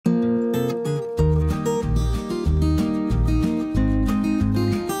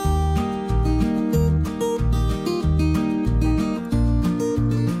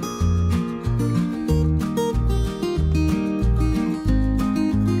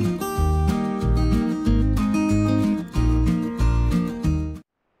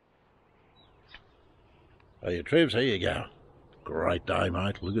There, Trevs, here you go. Great day,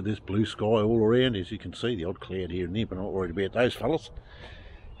 mate. Look at this blue sky all around. As you can see, the odd cloud here and there, but not worried about those fellas.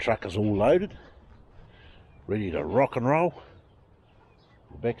 Truck is all loaded, ready to rock and roll.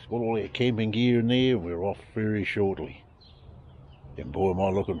 Rebecca's got all our camping gear in there, and we're off very shortly. And boy, am I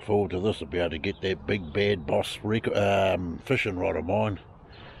looking forward to this. I'll be able to get that big bad boss fishing rod of mine.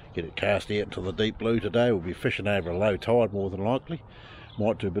 Get it cast out into the deep blue today. We'll be fishing over a low tide more than likely.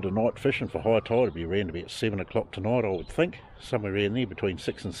 Might do a bit of night fishing for high tide. It'll be around about 7 o'clock tonight, I would think. Somewhere around there, between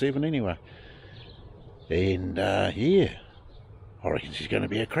 6 and 7 anyway. And yeah, I reckon she's going to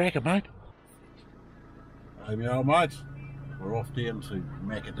be a cracker, mate. Hey, my old mates. We're off down to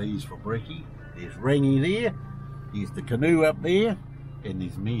Maccadee's for brekkie. There's Rangi there. There's the canoe up there. And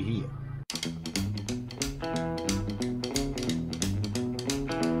there's me here.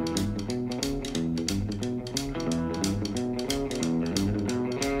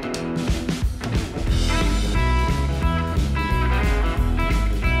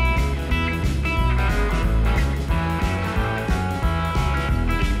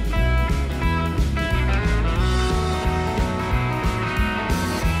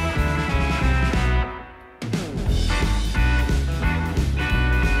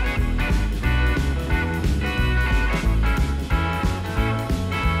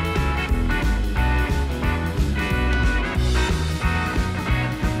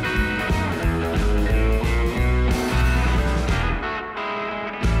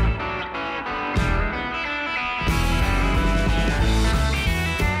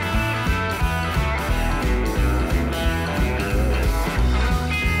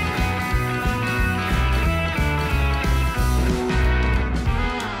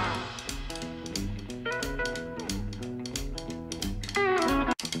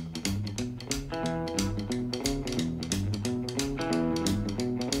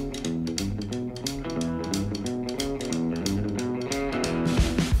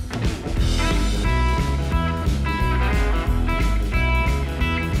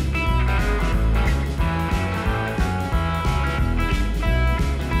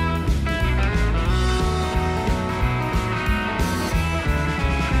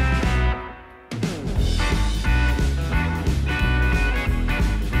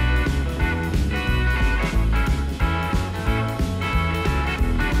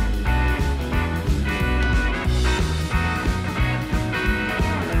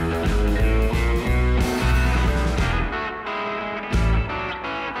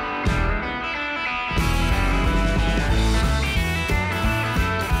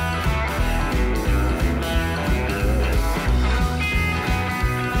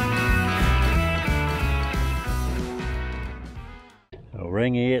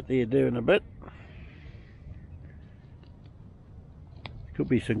 Rangi out there doing a bit. Could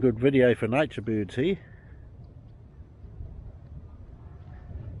be some good video for nature birds here.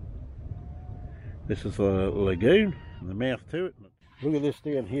 This is the lagoon and the mouth to it. Look at this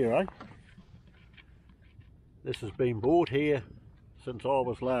down here, eh? This has been bought here since I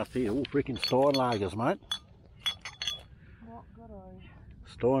was last here. All freaking Steinlagers, mate. What good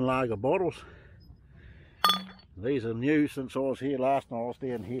are Steinlager bottles. These are new since I was here last night. I was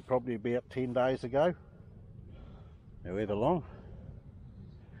down here probably about 10 days ago. However long.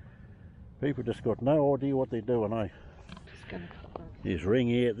 People just got no idea what they're doing, eh? There's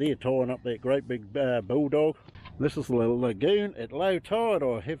Rangi out there tying up that great big bulldog. This is the lagoon at low tide.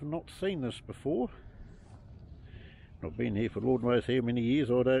 I have not seen this before. I've been here for Lord knows how many years,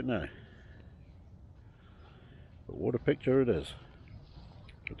 I don't know. But what a picture it is.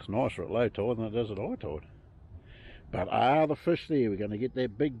 It's nicer at low tide than it is at high tide. But are the fish there? We're going to get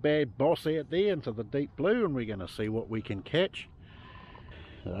that big bad boss out there into the deep blue, and we're going to see what we can catch.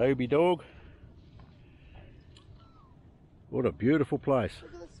 The Obi dog. What a beautiful place.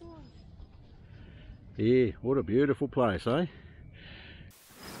 Look at this one. Yeah, what a beautiful place, eh?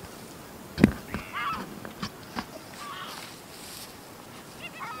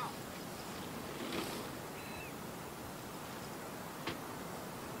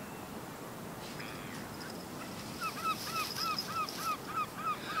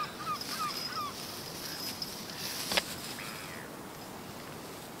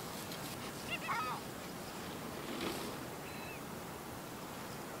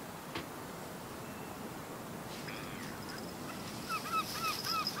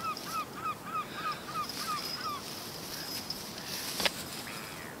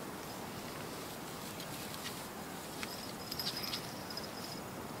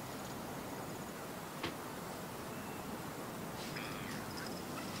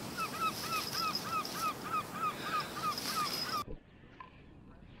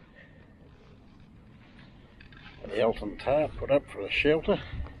 Elton tarp put up for a shelter.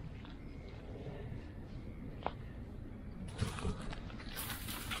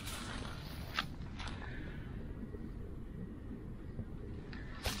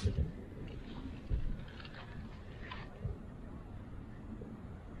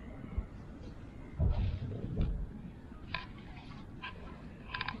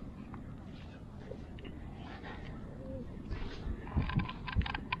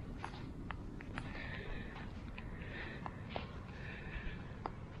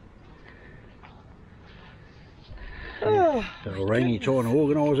 Oh, Little Rangi trying to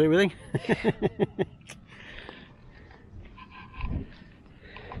organise everything.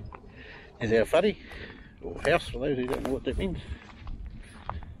 There's our fuddy, or house for those who don't know what that means.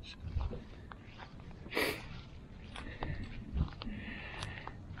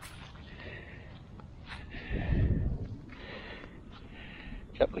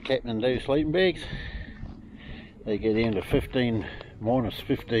 Couple of Kathmandu sleeping bags. They get down to minus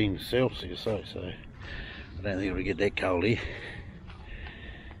 15 Celsius, so I don't think it'll get that cold here.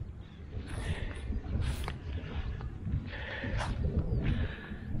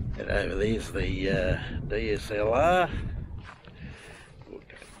 And over there's the DSLR.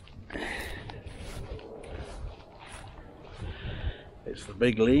 It's the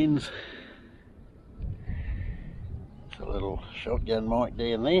big lens. It's a little shotgun mic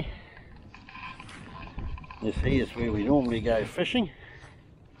down there. This here is where we normally go fishing.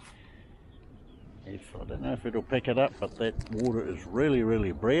 I don't know if it'll pick it up, but that water is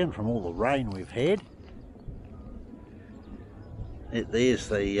really brown from all the rain we've had. There's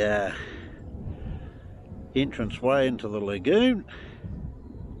the entrance way into the lagoon.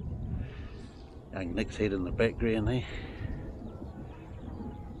 Young Nick's head in the background there.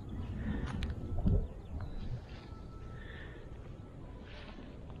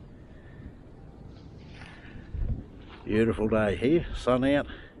 Beautiful day here, sun out.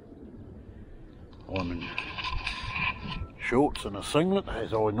 I'm in shorts and a singlet,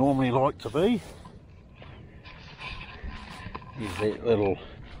 as I normally like to be. Here's that little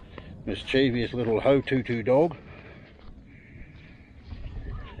mischievous little ho-tutu dog.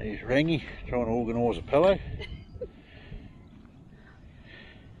 There's Rangi trying to organise a pillow.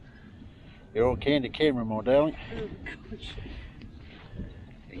 You're all candid camera, my darling.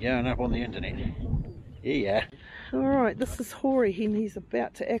 You're going up on the internet. Yeah, yeah. alright, this is Hori and he's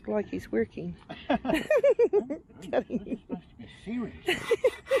about to act like he's working. Kidding.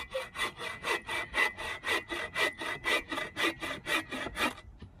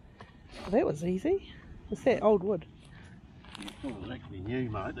 That was easy. It's that old wood. It's not exactly new,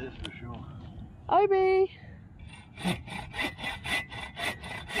 mate, that's for sure. Obi!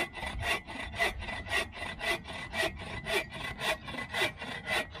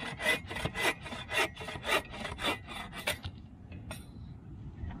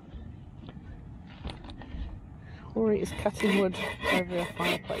 Hori is cutting wood over our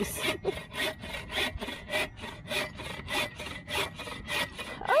fireplace.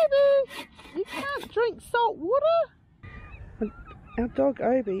 Obi! You can't drink salt water! Our dog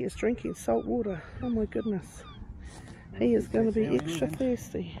Obi is drinking salt water. Oh my goodness. He is going to be extra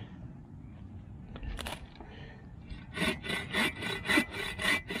thirsty.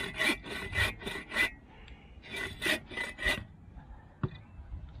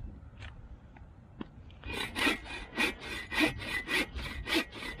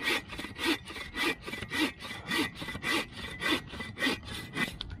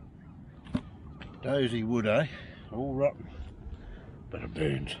 Dozy wood, eh? All rotten, but it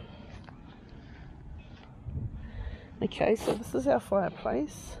burns. Okay, so this is our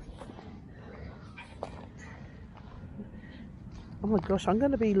fireplace. Oh my gosh, I'm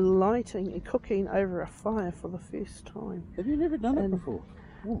going to be lighting and cooking over a fire for the first time. Have you never done it before?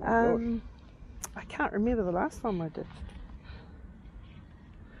 Oh my gosh. I can't remember the last time I did.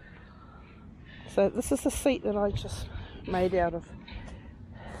 So this is the seat that I just made out of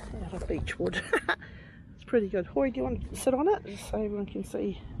beech wood. It's pretty good. Hori, do you want to sit on it so everyone can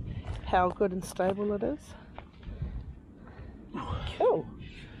see how good and stable it is? Cool.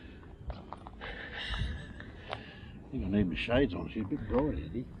 I think I need my shades on, she's a bit bright,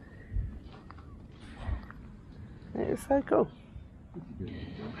 Eddie. That is so cool.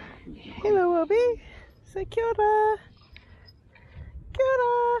 Hello, Obi. Say kia ora. Kia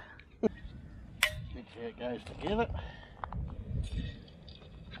ora. That's how it goes together.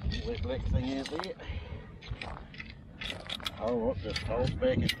 That black thing out there. Oh, what just folds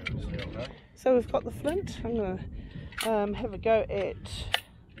back into itself, eh? So we've got the flint. I'm going to have a go at It's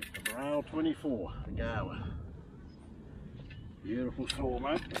the Braille 24, the Gawa. Beautiful saw,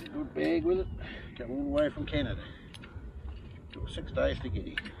 mate. Good bag with it. Come all the way from Canada. took 6 days to get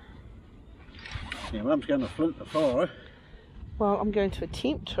here. Now Mum's going to flint the fire. Well, I'm going to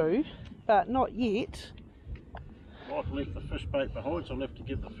attempt to, but not yet. I've left the fish bait behind, so I'll have to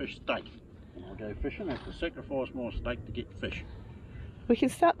give the fish steak. And I'll go fishing, I have to sacrifice more steak to get fish. We can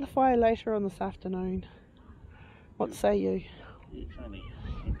start the fire later on this afternoon. What say you? Yeah, it's only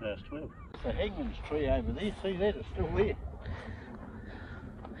 12:10. The hangman's tree over there, see that? It's still there.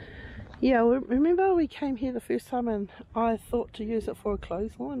 Yeah, remember we came here the first time and I thought to use it for a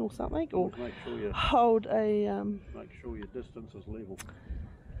clothesline or something, or Make sure you hold a make sure your distance is level.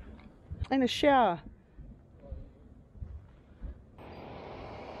 and a shower.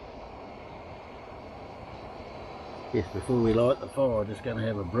 Yes, before we light the fire, I'm just going to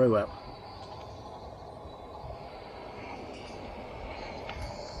have a brew up.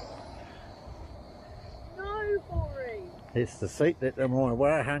 No, Corey. It's the seat that my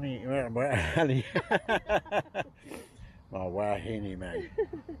wahani, my wahani mate.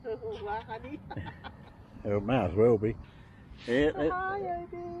 Wahani. It may as well be. Yeah, Hi,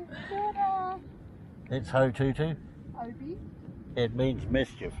 Obi. Ta-da. that's ho tutu. Obi. It means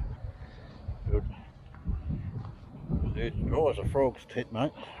mischief. Good. It's dry as a frog's tit,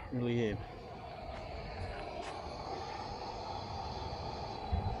 mate. Really am.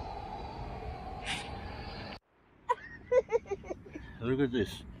 Look at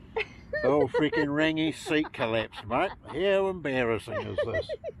this. Oh, freaking Rangi seat collapsed, mate. How embarrassing is this?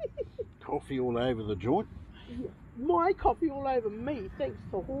 Coffee all over the joint. My coffee all over me, thanks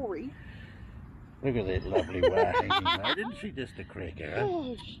to Hori. Look at that lovely wahine, mate. Isn't she just a cracker, eh?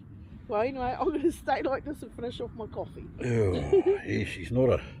 Gosh. Well, anyway, I'm going to stay like this and finish off my coffee. Oh, yeah, she's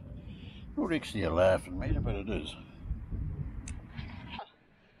not actually a laughing matter, but it is.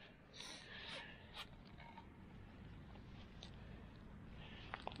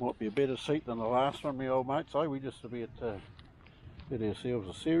 Might be a better seat than the last one, my old mate. So we just about get ourselves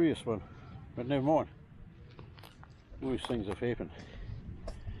a serious one, but never mind. All these things have happened.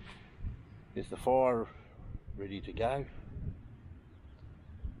 There's the fire ready to go.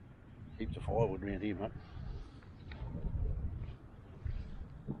 Heaps of firewood around here, mate.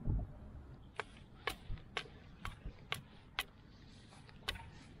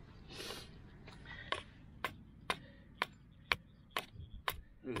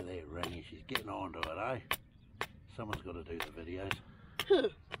 Look at that Rangi, she's getting on to it, eh? Someone's got to do the videos.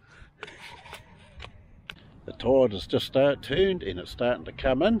 The tide has just turned and it's starting to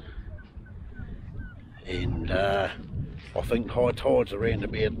come in. And I think high tide's around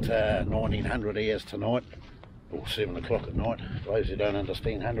about 1900 hours tonight, or 7 o'clock at night, those who don't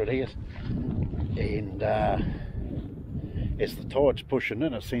understand 100 hours. And as the tide's pushing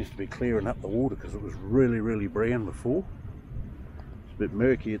in, it seems to be clearing up the water because it was really brown before. It's a bit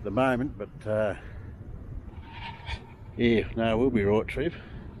murky at the moment, but yeah, no, we'll be right, Trev.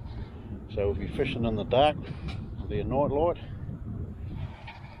 So we'll be fishing in the dark with our night light.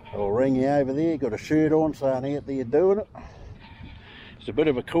 I'll ring you over there, got a shirt on, so I'm out there doing it. It's a bit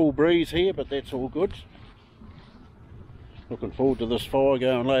of a cool breeze here, but that's all good. Looking forward to this fire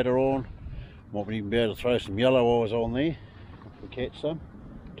going later on. Might even be able to throw some yellow eyes on there if we catch some.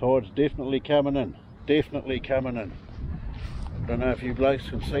 Tide's definitely coming in, definitely coming in. Don't know if you blokes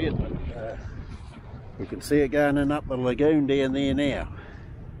can see it, but we can see it going in up the lagoon down there now.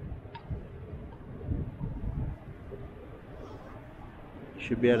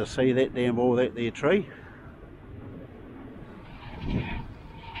 Should be able to see that down by that there tree.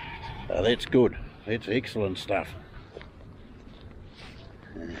 Oh, that's good. That's excellent stuff.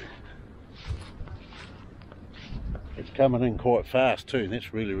 It's coming in quite fast too.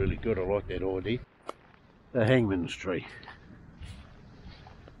 That's really good. I like that idea. The hangman's tree.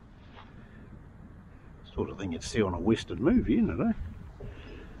 Sort of thing you'd see on a western movie, isn't it, eh?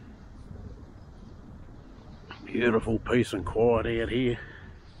 Beautiful peace and quiet out here.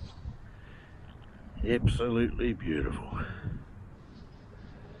 Absolutely beautiful.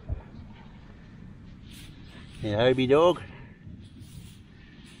 Yeah, Hobie dog.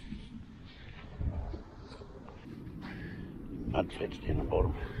 Mud flats down the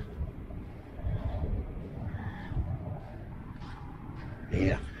bottom.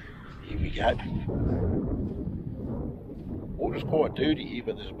 Yeah, here we go. Water's quite dirty here,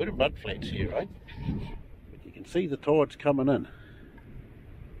 but there's a bit of mud flats here, right? But you can see the tide's coming in.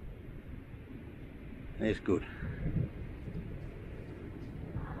 That's good.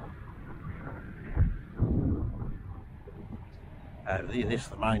 Over there, that's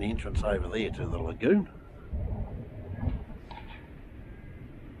the main entrance over there to the lagoon.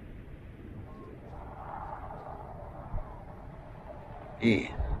 Yeah.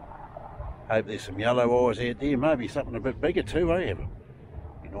 Hope there's some yellow eyes out there, maybe something a bit bigger too, eh?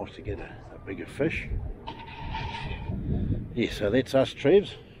 Be nice to get a bigger fish. Yeah, so that's us, Trevs.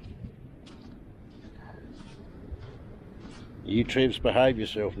 You, Trevs, behave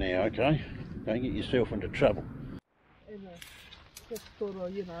yourself now, okay? Don't get yourself into trouble. And just sort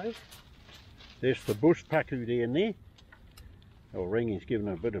of, you know. There's the bush Paku down there. Oh, Rangi's given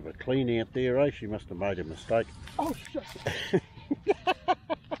a bit of a clean out there, eh? She must have made a mistake. Oh, shit.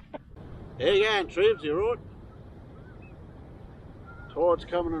 How you going, Trevs? You right? Tide's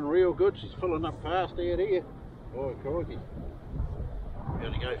coming in real good. She's filling up fast out here. Oh, crikey. We're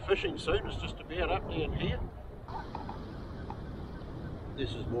going to go fishing soon. It's just about up down here.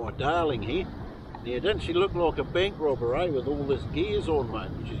 This is my darling here. Now, doesn't she look like a bank robber, eh? With all this gears on, mate.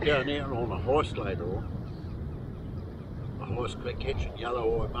 She's going out on a heist later on. A heist quick catching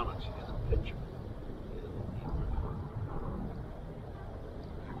yellow eye mullets. She's going to pinch them.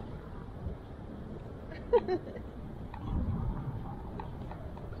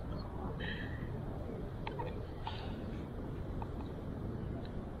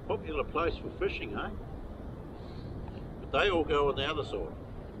 Popular place for fishing, eh? But they all go on the other side.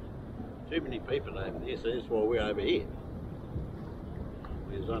 Too many people over there, so that's why we're over here.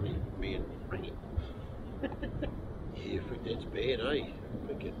 There's only me and Rangi. Yeah, I think that's bad, eh? I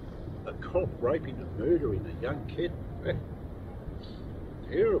think a cop raping and murdering a young kid.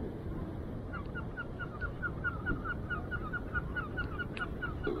 Terrible.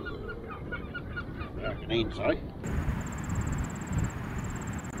 American ends, eh?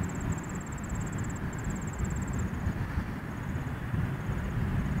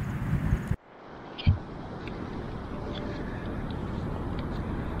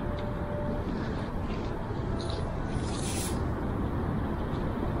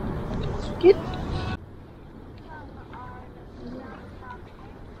 Get.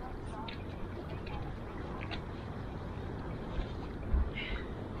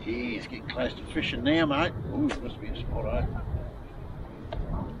 He's getting close to fishing now, mate. Ooh, must be a spot, eh?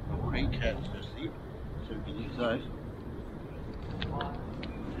 Green cats just there, so we can use those.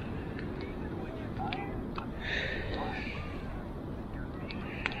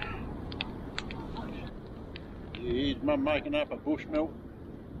 Yeah, here's Mum making up a bush milk.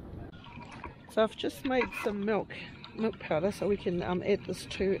 So I've just made some milk powder, so we can add this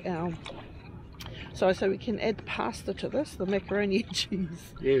to our. So we can add the pasta to this, the macaroni and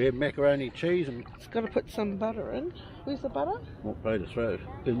cheese. Yeah, we have macaroni cheese and. It's got to put some butter in. Where's the butter? What plate to throw?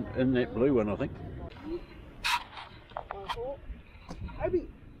 In that blue one, I think. Obi.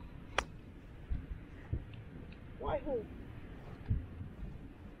 Waiho.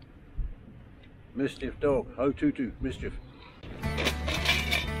 Mischief dog. Ho tutu. Mischief.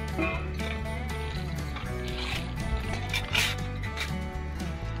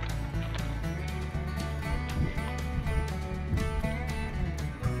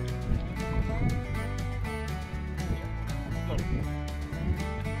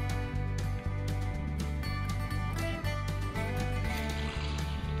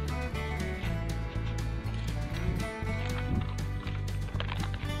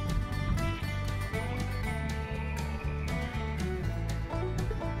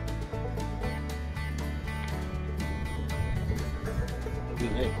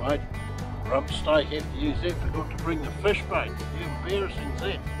 That, mate. Rump steak, have to use that. Forgot to bring the fish bait. How embarrassing is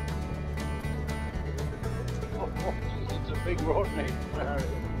that? Oh, it's a big rod net.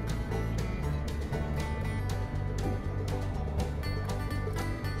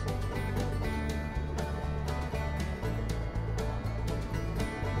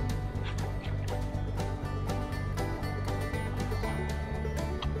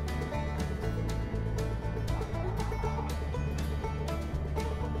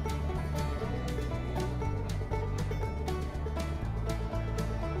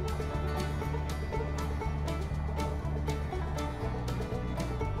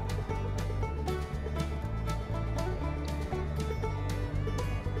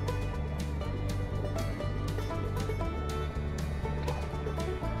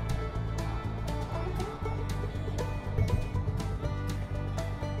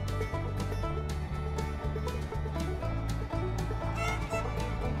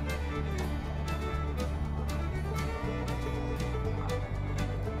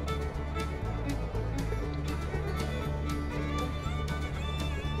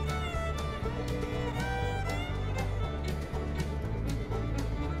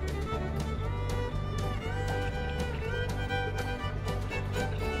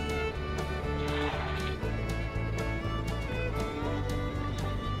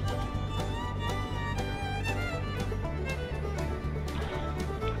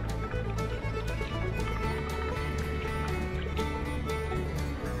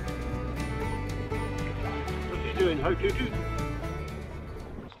 ho toot toot.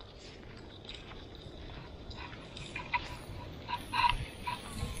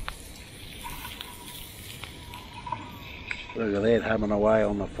 Look at that humming away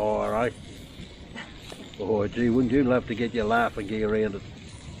on the fire, eh? Oh gee, wouldn't you love to get your laughing gear around it?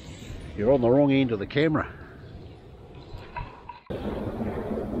 You're on the wrong end of the camera.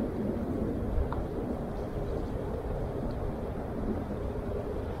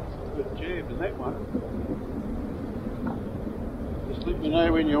 Good jab in that one. Just let me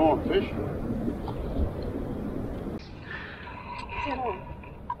know when you're on fish. Is that on?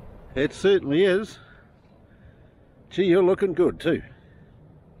 It certainly is. Gee, you're looking good too.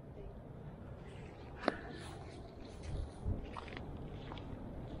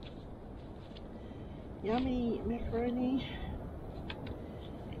 Yummy macaroni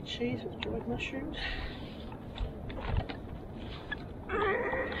and cheese with dried mushrooms.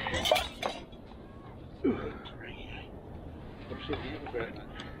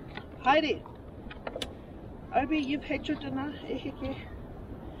 Heidi, Obi, you've had your dinner. Eheke.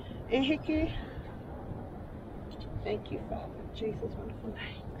 Eheke. Thank you, Father. Jesus, wonderful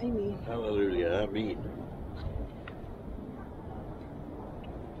name. Amen. Hallelujah, amen.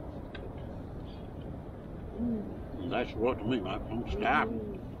 That's right to me, mate. I'm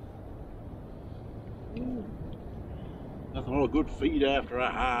starving. Nothing like a good feed after a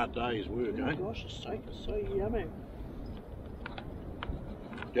hard day's work, Oh eh? gosh, the steak is so yummy.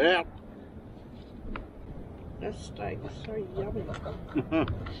 Get out. That steak is so yummy.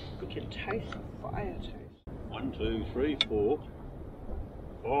 You can taste the fire taste. 1, 2, 3, 4,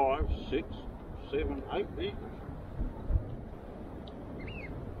 5, 6, 7, 8 there.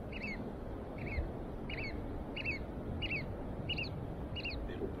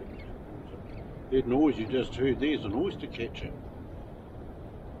 That noise you just heard there's an oyster catcher.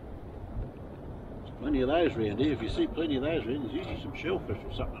 There's plenty of those around here. If you see plenty of those around, there's usually some shellfish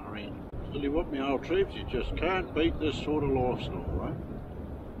or something around. Tell you what, my old troops, you just can't beat this sort of lifestyle, right?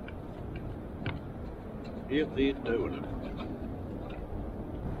 Out there doing it.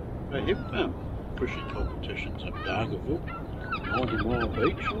 They have fishing competitions up Dargaville, 90 Mile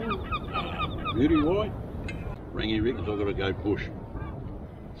Beach, Beauty White. Rangi reckons I've got to go bush.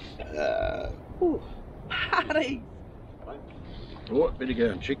 Ooh, party! Right, better go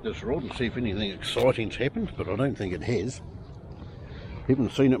and check this rod and see if anything exciting's happened, but I don't think it has.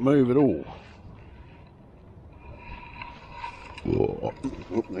 Haven't seen it move at all. Oh,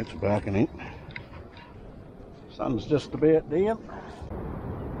 that's barking out. Sun's just about down.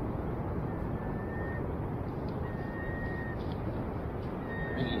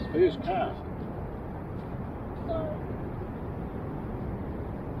 And his first cast.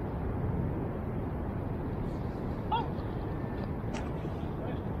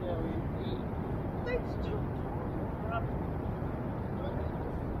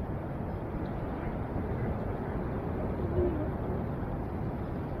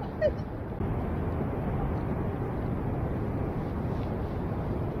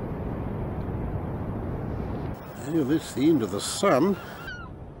 Yeah, this is the end of the sun.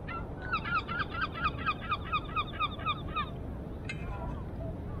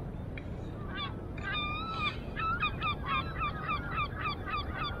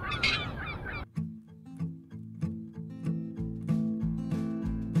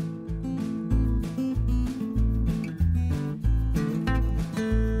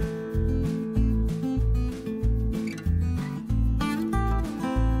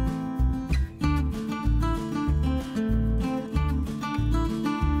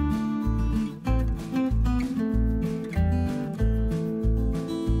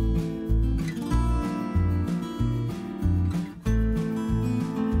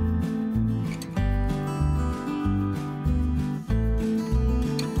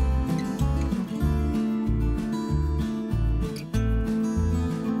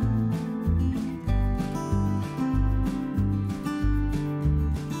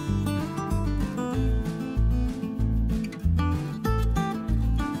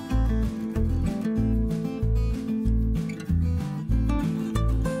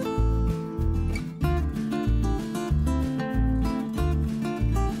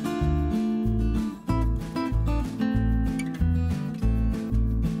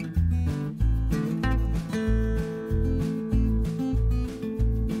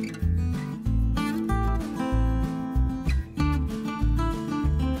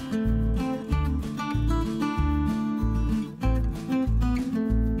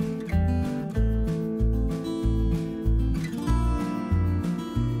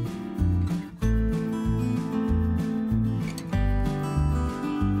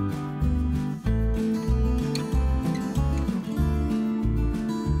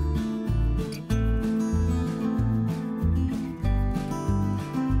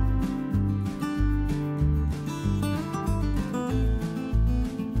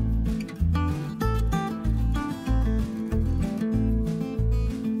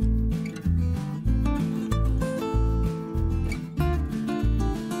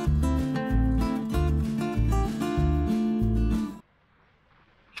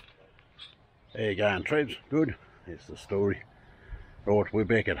 you going, Trebs? Good? That's the story. Right, we're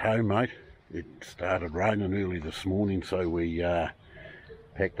back at home, mate. It started raining early this morning, so we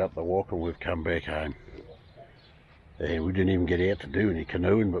packed up the wok and we've come back home. And we didn't even get out to do any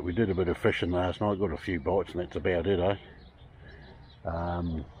canoeing, but we did a bit of fishing last night, got a few bites, and that's about it, eh?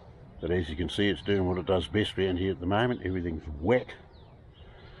 But as you can see, it's doing what it does best around here at the moment. Everything's wet,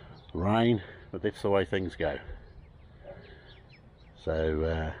 rain, but that's the way things go.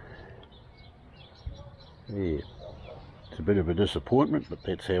 So, yeah, it's a bit of a disappointment, but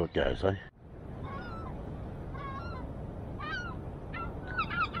that's how it goes, eh?